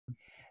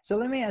So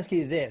let me ask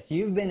you this.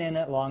 You've been in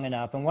it long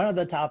enough, and one of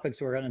the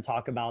topics we're going to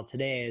talk about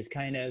today is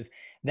kind of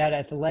that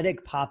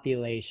athletic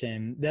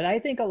population that I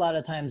think a lot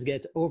of times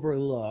gets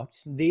overlooked.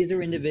 These are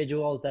Mhm.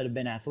 individuals that have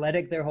been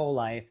athletic their whole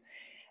life.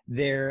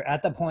 They're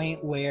at the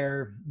point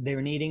where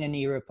they're needing a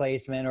knee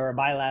replacement or a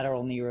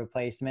bilateral knee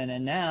replacement,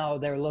 and now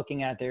they're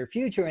looking at their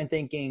future and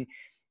thinking,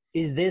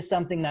 is this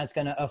something that's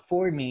going to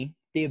afford me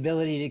the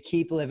ability to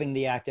keep living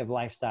the active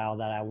lifestyle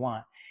that I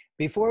want?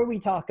 Before we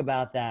talk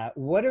about that,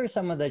 what are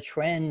some of the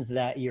trends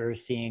that you're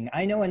seeing?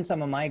 I know in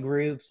some of my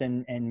groups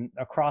and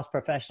across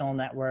professional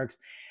networks,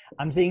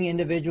 I'm seeing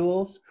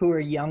individuals who are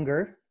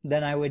younger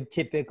than I would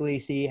typically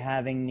see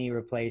having knee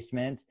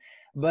replacements.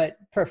 But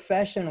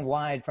profession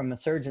wide, from a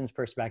surgeon's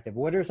perspective,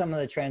 what are some of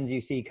the trends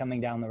you see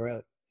coming down the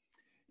road?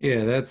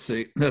 Yeah, that's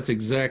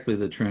exactly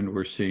the trend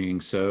we're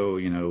seeing. So,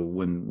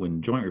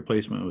 when joint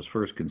replacement was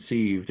first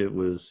conceived, it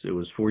was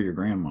for your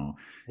grandma.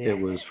 It Yeah.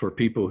 was for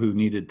people who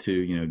needed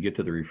to, get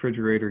to the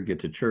refrigerator, get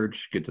to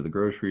church, get to the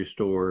grocery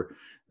store.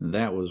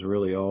 That was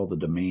really all the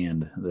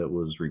demand that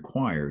was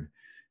required.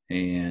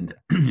 And,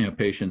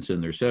 patients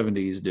in their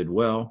 70s did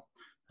well.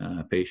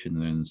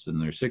 Patients in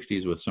their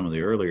 60s with some of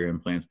the earlier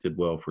implants did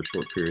well for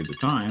short periods of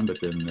time,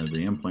 but then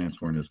the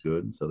implants weren't as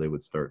good, so they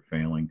would start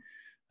failing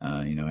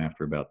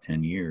after about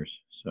 10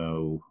 years.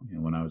 So,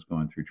 when I was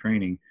going through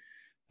training,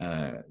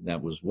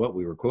 that was what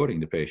we were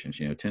quoting to patients,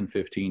 10,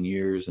 15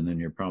 years, and then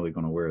you're probably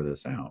going to wear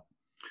this out.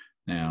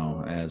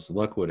 Now, as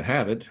luck would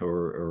have it,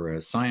 or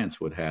as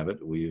science would have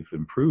it, we've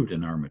improved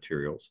in our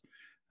materials.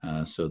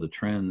 So the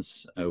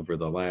trends over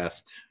the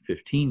last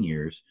 15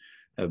 years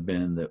have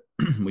been that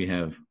we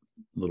have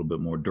a little bit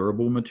more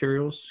durable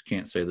materials.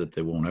 Can't say that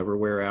they won't ever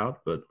wear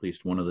out, but at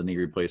least one of the knee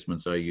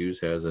replacements I use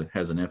has an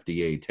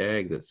FDA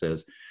tag that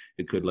says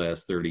it could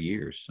last 30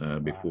 years Wow.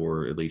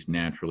 before at least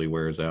naturally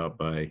wears out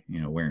by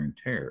wear and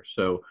tear.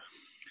 So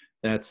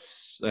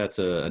that's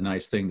a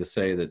nice thing to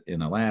say that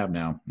in a lab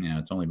now.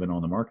 It's only been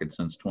on the market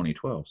since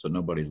 2012, so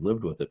nobody's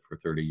lived with it for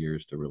 30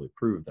 years to really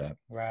prove that.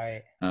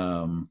 Right.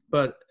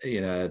 But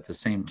at the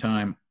same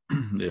time,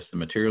 yes, the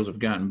materials have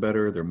gotten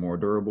better. They're more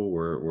durable.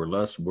 We're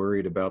less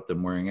worried about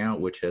them wearing out,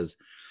 which has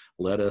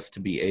led us to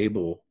be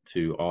able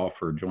to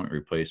offer joint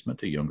replacement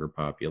to younger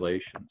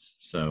populations.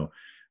 So,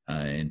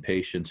 in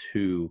patients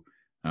who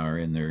are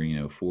in their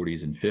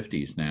 40s and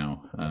 50s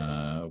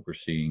now, we're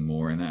seeing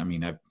more. And I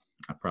mean, I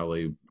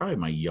probably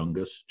my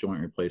youngest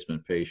joint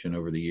replacement patient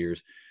over the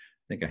years.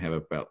 I think I have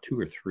about two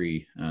or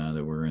three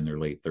that were in their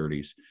late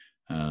 30s,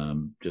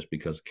 just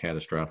because of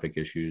catastrophic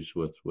issues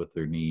with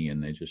their knee,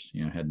 and they just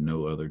had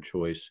no other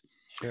choice.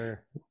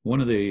 Sure.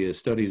 One of the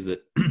studies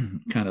that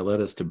kind of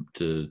led us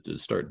to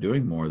start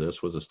doing more of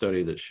this was a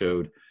study that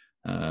showed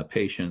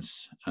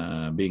patients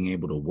being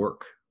able to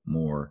work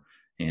more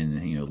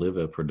and live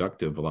a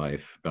productive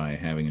life by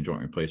having a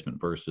joint replacement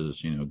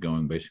versus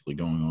going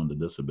on to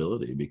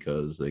disability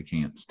because they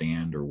can't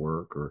stand or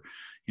work or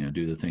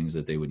do the things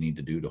that they would need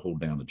to do to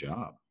hold down a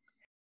job.